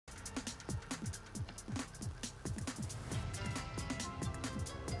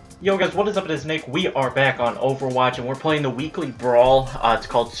Yo guys, what is up? It is Nick. We are back on Overwatch and we're playing the weekly brawl. It's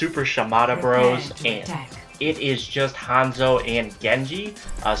called Super Shimada Bros. And it is just Hanzo and Genji.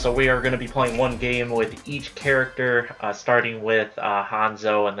 So we are going to be playing one game with each character, starting with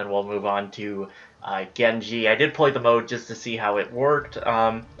Hanzo, and then we'll move on to Genji. I did play the mode just to see how it worked.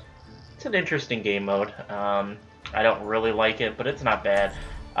 It's an interesting game mode. I don't really like it, but it's not bad.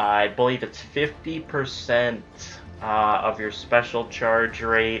 I believe it's 50% of your special charge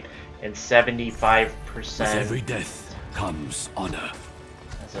rate and 75%. With every death comes honor.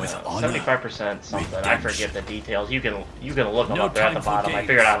 With 75% something. I forget the details. You can look them up there at the bottom. I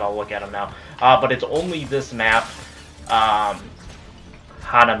figured out. I'll look at them now. But it's only this map,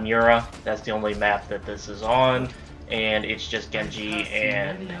 Hanamura. That's the only map that this is on, and it's just Genji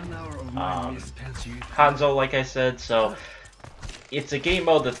and Hanzo, like I said. So it's a game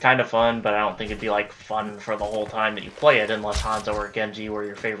mode that's kind of fun, but I don't think it'd be like fun for the whole time that you play it, unless Hanzo or Genji were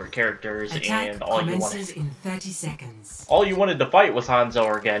your favorite characters, and all you wanted in 30 seconds. All you wanted to fight was Hanzo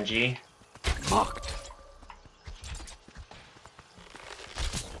or Genji. Mocked.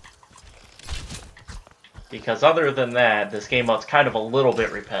 Because other than that, this game mode's kind of a little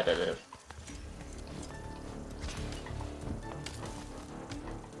bit repetitive.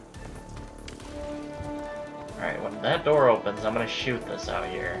 Alright, when that door opens, I'm gonna shoot this out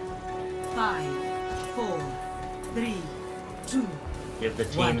here. 5, 4, 3, 2. Give the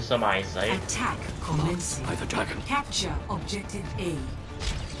team some eyesight. Attack commencing. By the dragon. Capture objective A.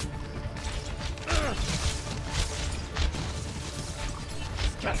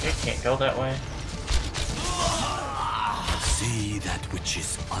 Okay, can't go that way. See that which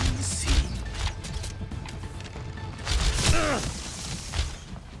is unseen.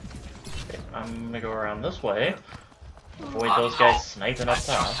 I'm gonna go around this way. Avoid those guys sniping up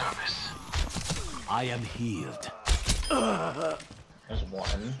top. I am healed. There's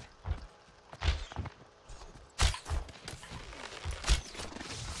one.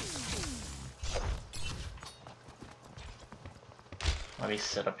 Let me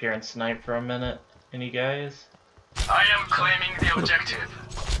sit up here and snipe for a minute. Any guys? I am claiming the objective.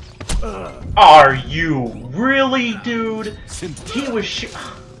 Are you really, dude? He was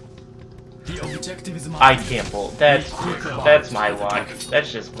The objective is mine. I can't believe that's my luck.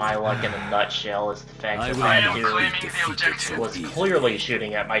 That's just my luck in a nutshell. Is the fact that that dude was clearly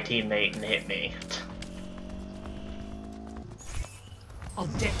shooting at my teammate and hit me.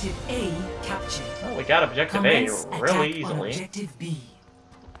 Objective A captured. Oh, we got objective A Commence really attack on easily. Objective B.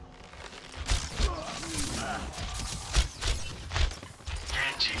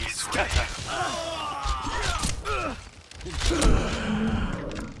 Genji is ready.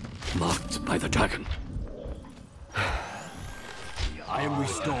 Mocked by the dragon. I am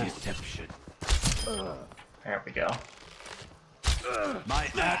restored. Deception. There we go. My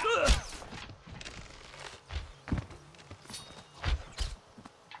act.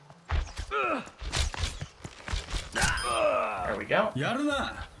 There we go.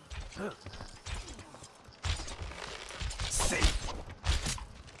 Safe.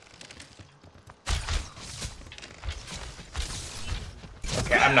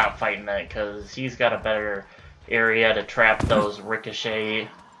 Okay, I'm not fighting that because he's got a better area to trap those ricochet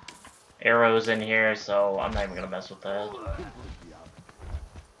arrows in here, so I'm not even gonna mess with that.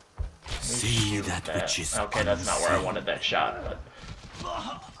 See that which is okay, that's not where I wanted that shot, but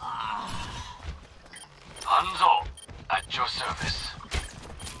Hanzo, at your service.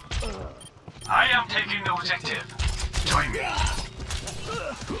 I am taking the objective. Join me.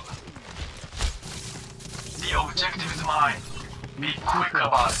 The objective is mine. Be quick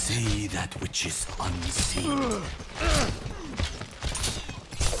about it. See that which is unseen.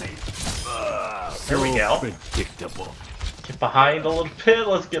 here we go. Predictable. Get behind a little bit.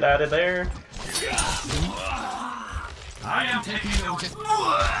 Let's get out of there. I am taking the objective.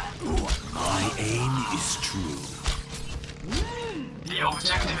 My aim is true. The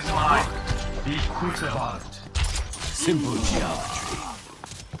objective is mine. Be quick about it. Simple geometry.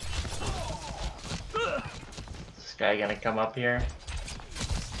 Is this guy gonna come up here?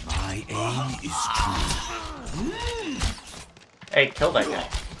 My aim is true. Hey, kill that guy.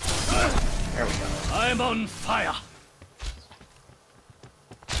 There we go. I'm on fire.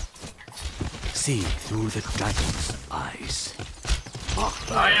 See through the dragon's eyes.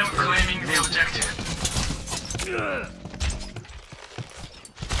 I am claiming the objective. There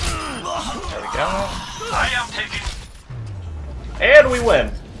we go. I am taking. And we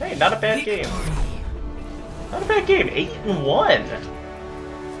win. Hey, not a bad game. Not a bad game. 8-1.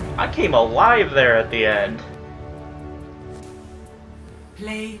 I came alive there at the end.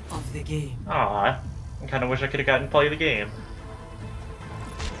 Play of the game. Aw, I kind of wish I could have gotten to play the game.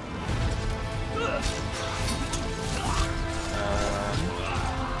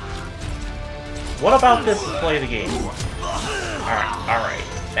 What about this is play the game? Alright.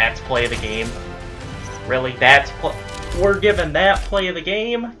 That's play the game. Really? We're giving that play the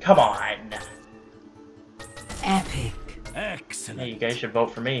game? Come on. Epic. Excellent. Hey, you guys should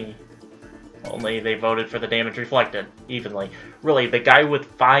vote for me. Only they voted for the damage reflected evenly. Really, the guy with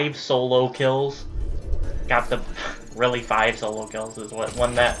 5 solo kills got the... Really, 5 solo kills is what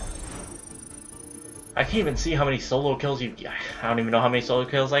won that. I can't even see how many solo kills you... I don't even know how many solo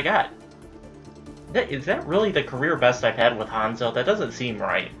kills I got. Is that really the career best I've had with Hanzo? That doesn't seem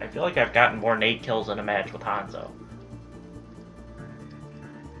right. I feel like I've gotten more than 8 kills in a match with Hanzo.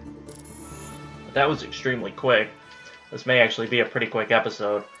 But that was extremely quick. This may actually be a pretty quick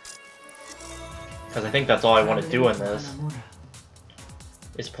episode. Because I think that's all I want to do in this.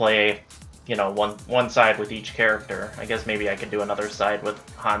 Is play, you know, one side with each character. I guess maybe I could do another side with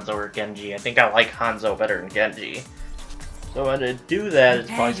Hanzo or Genji. I think I like Hanzo better than Genji. So to do that, it's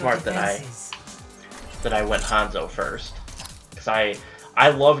probably smart that I went Hanzo first. Because I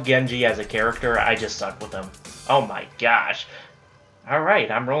love Genji as a character, I just suck with him. Oh my gosh.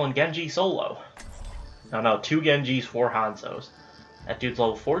 Alright, I'm rolling Genji solo. No, 2 Genjis, 4 Hanzos. That dude's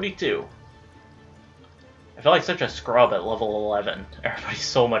level 42. I feel like such a scrub at level 11. Everybody's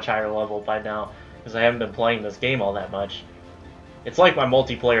so much higher level by now. Because I haven't been playing this game all that much. It's like my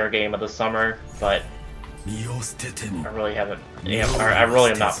multiplayer game of the summer, but I really haven't... I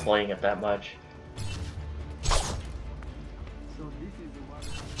really am not playing it that much.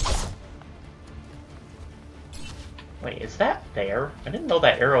 Wait, is that there? I didn't know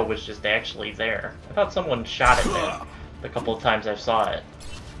that arrow was just actually there. I thought someone shot it there the couple of times I saw it.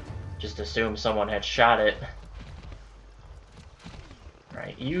 Just assumed someone had shot it.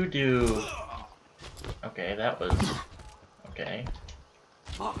 Right, you do... Okay, that was... Okay.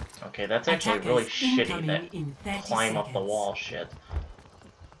 Okay, that's actually really shitty, that climb up the wall shit.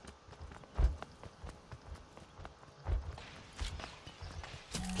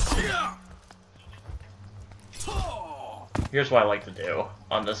 Here's what I like to do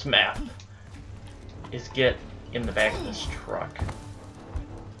on this map, is get in the back of this truck.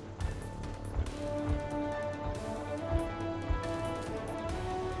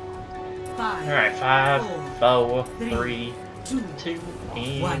 Alright, 5, 4, 3, 2,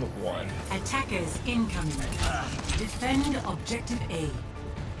 and 1. Attackers incoming. Defend objective A.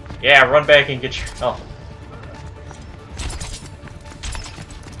 Yeah, run back and get your health.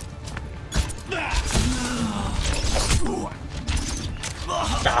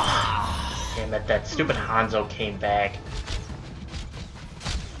 Ah, damn it, that stupid Hanzo came back.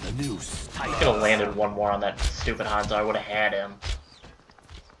 I could have landed one more on that stupid Hanzo, I would have had him.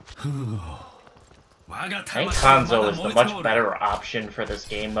 I think Hanzo is the much better option for this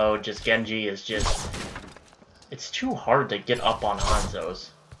game mode, just Genji is just... It's too hard to get up on Hanzos.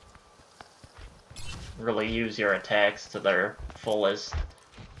 Really use your attacks to their fullest.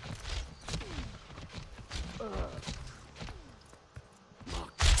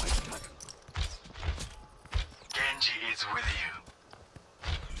 Genji is with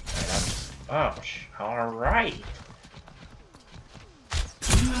you. Ouch. Alright.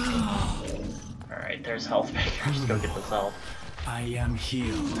 Alright, there's health maker. Just go get this health. I am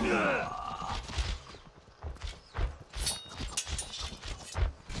healed.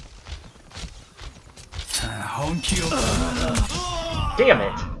 Damn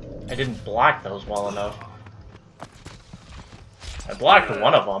it! I didn't block those well enough. I blocked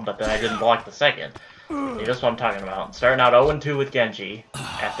one of them, but then I didn't block the second. See, that's what I'm talking about. Starting out 0-2 with Genji,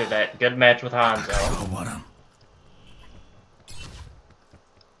 after that good match with Hanzo.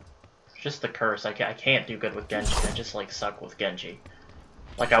 Just the curse. I can't do good with Genji. I just, like, suck with Genji.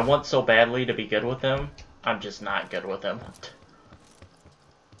 Like, I want so badly to be good with him, I'm just not good with him.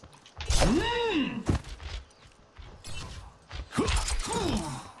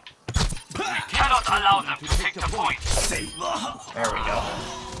 Cannot allow them to take the point. There we go.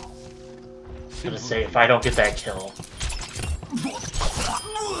 I'm gonna say if I don't get that kill.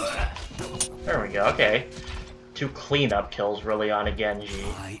 There we go, okay. 2 cleanup kills really on a Genji.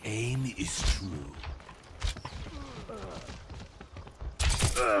 My aim is true.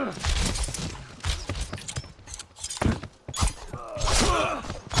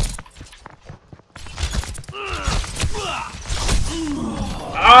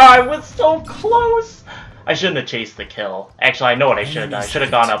 Ah, I was so close! I shouldn't have chased the kill. Actually, I know what I should have done. I should have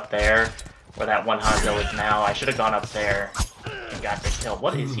gone up there, where that one Hanzo is now. I should have gone up there and got the kill.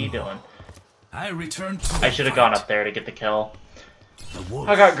 What is he doing? I should have gone up there to get the kill.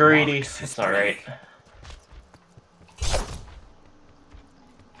 I got greedy. It's alright.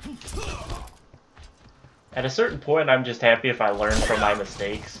 At a certain point, I'm just happy if I learn from my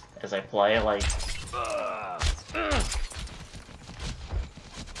mistakes as I play, like...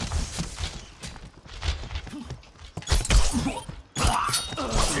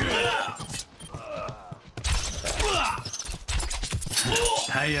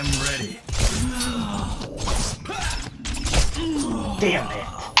 I am ready. Damn it.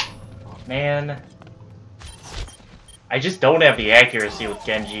 Man. I just don't have the accuracy with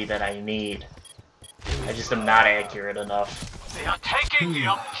Genji that I need. I just am not accurate enough. They are taking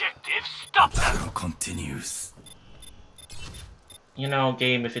the objective. Stop them. Battle continues. You know,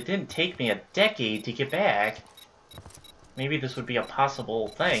 game, if it didn't take me a decade to get back, maybe this would be a possible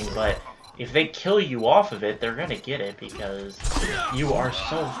thing, but if they kill you off of it, they're gonna get it because you are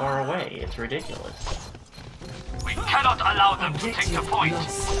so far away. It's ridiculous. We cannot allow them to take the point.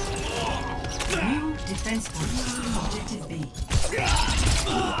 New defense point. Objective B.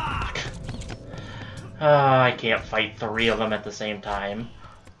 I can't fight 3 of them at the same time.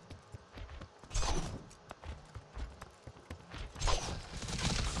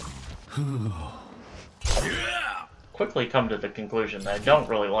 Quickly come to the conclusion that I don't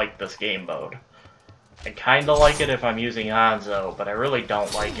really like this game mode. I kinda like it if I'm using Hanzo, but I really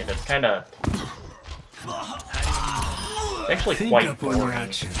don't like it. It's kinda... It's actually quite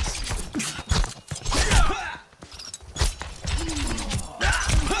boring.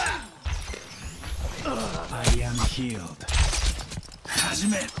 I am healed.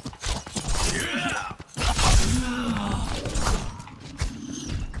 Hajime.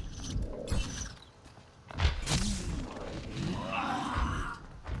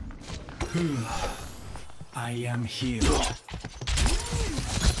 I am healed.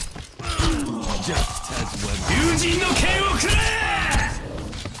 Just as well. Did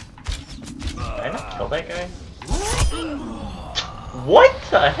I not kill that guy? What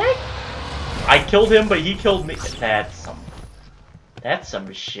the heck? I killed him, but he killed me. That's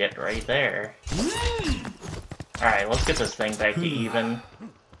some shit right there. Alright, let's get this thing back to even.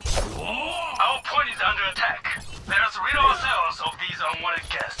 Our point is under attack. Let us rid ourselves of these unwanted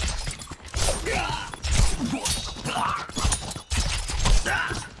guests.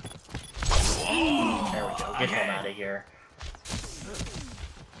 There we go, get him out of here.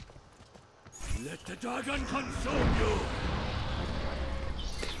 Let the dragon consume you.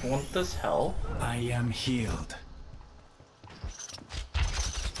 Just want this hell. I am healed.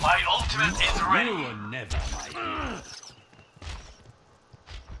 My ultimate is ready. You will never fight.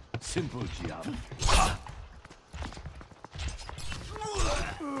 Simple job.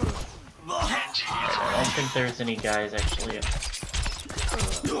 Genji is I don't think there's any guys actually.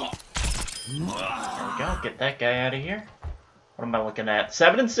 There we go, get that guy out of here. What am I looking at?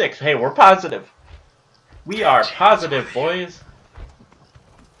 7 and 6. Hey, we're positive. We are positive, boys.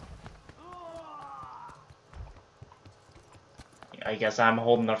 I guess I'm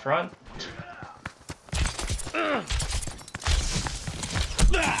holding the front.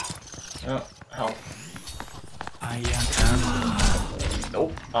 Oh, hell. I am.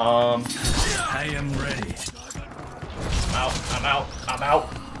 Nope. I am ready. I'm out.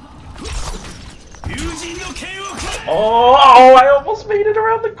 Oh, I almost made it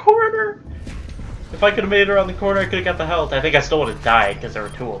around the corner. If I could have made it around the corner, I could have got the health. I think I still would have died because there were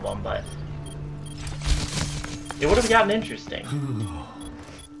 2 of them, but it would have gotten interesting.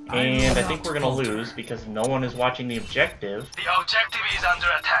 And I think we're gonna lose because no one is watching the objective. The objective is under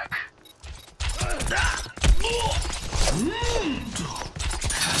attack.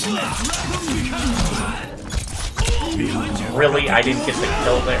 Really? I didn't get the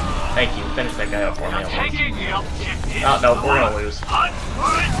kill there? Thank you. Finish that guy up for me. Taking the objective. Oh, no, we're gonna lose.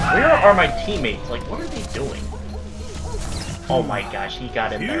 Where are my teammates? Like, what are they doing? Oh my gosh, he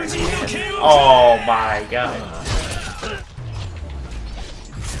got in there. Oh my god.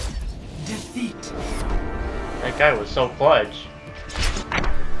 Defeat. That guy was so clutch.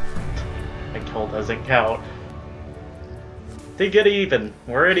 My kill doesn't count. They get even.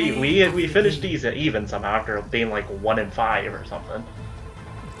 We're already we finished even somehow after being like 1 and 5 or something.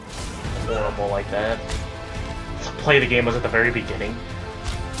 Horrible like that. Let's play the game was at the very beginning.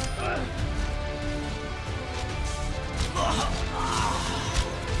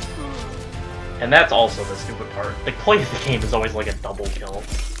 And that's also the stupid part. The play of the game is always like a double kill.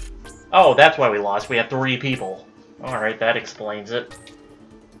 Oh, that's why we lost. We had 3 people. Alright, that explains it.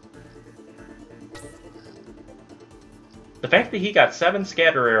 The fact that he got 7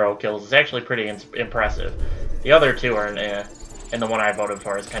 scatter arrow kills is actually pretty impressive. The other 2 are meh, and the one I voted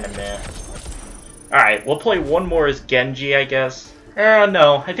for is kind of meh. Alright, we'll play one more as Genji, I guess.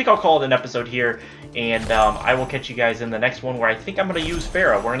 No, I think I'll call it an episode here, and I will catch you guys in the next one where I think I'm going to use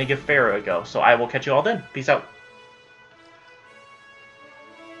Pharah. We're going to give Pharah a go, so I will catch you all then. Peace out.